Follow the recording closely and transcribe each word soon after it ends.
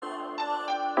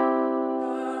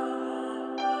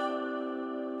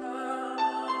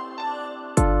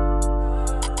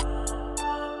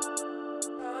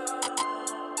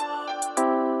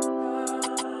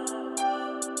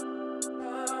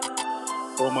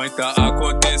Mamãe, tá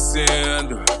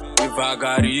acontecendo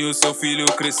devagarinho, seu filho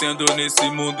crescendo nesse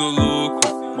mundo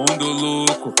louco. Mundo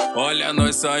louco, olha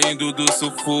nós saindo do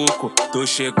sufoco. Tô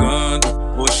chegando,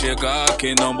 vou chegar.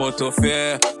 Quem não botou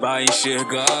fé vai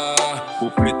enxergar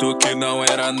o preto que não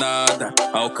era nada,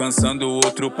 alcançando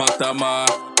outro patamar.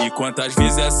 E quantas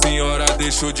vezes a senhora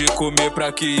deixou de comer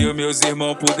pra que eu e meus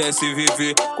irmãos pudessem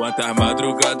viver? Quantas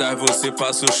madrugadas você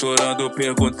passou chorando,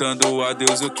 perguntando a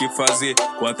Deus o que fazer?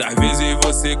 Quantas vezes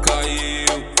você caiu?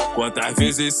 Quantas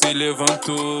vezes se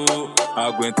levantou,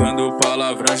 aguentando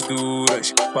palavras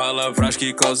duras, palavras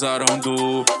que causaram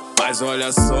dor? Mas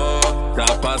olha só,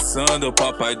 tá passando, o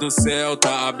papai do céu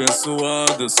tá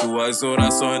abençoando. Suas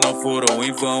orações não foram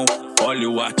em vão. Olha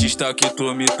o artista que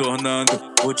tô me tornando.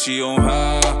 Vou te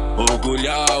honrar,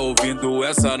 orgulhar, ouvindo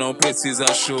essa não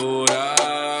precisa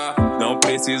chorar. Não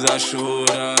precisa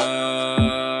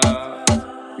chorar.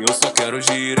 Eu só quero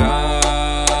girar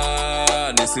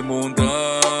nesse mundão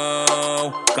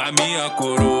com a minha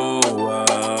coroa,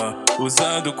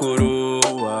 usando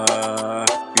coroa.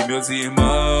 E meus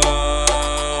irmãos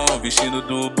vestindo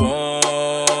do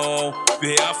bom,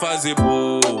 ver a fase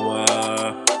boa,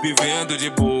 vivendo de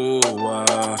boa.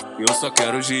 Eu só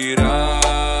quero girar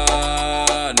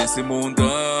nesse mundão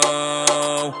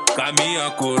com a minha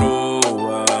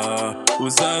coroa,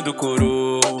 usando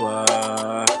coroa.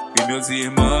 E meus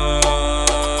irmãos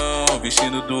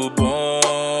vestindo do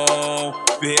bom,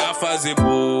 ver a fase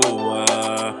boa,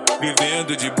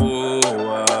 vivendo de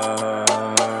boa.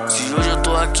 Se hoje eu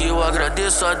tô aqui, eu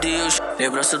agradeço a Deus.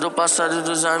 Lembrança do passado e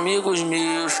dos amigos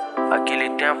meus. Aquele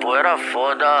tempo era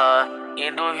foda,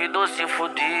 quem duvidou se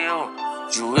fudeu.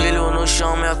 Joelho no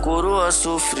chão, minha coroa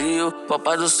sofreu.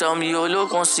 Papai do céu me olhou,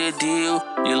 concedeu.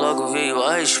 E logo veio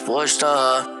a resposta: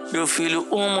 meu filho,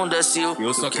 o mundo é seu.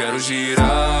 Eu só quero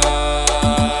girar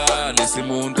nesse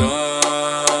mundão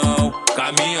com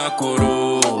a minha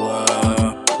coroa,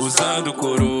 usando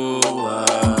coroa.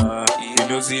 E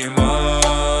meus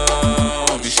irmãos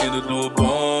vestindo do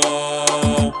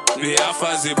bom, ver a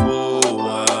fase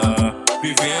boa,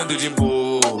 vivendo de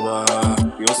boa.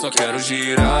 Eu só quero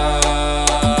girar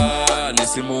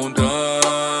nesse mundão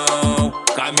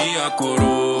com a minha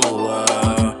coroa,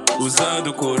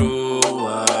 usando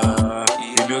coroa.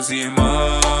 E meus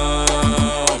irmãos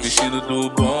vestindo do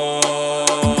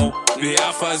bom, ver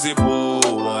a fase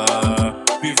boa,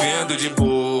 vivendo de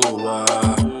boa.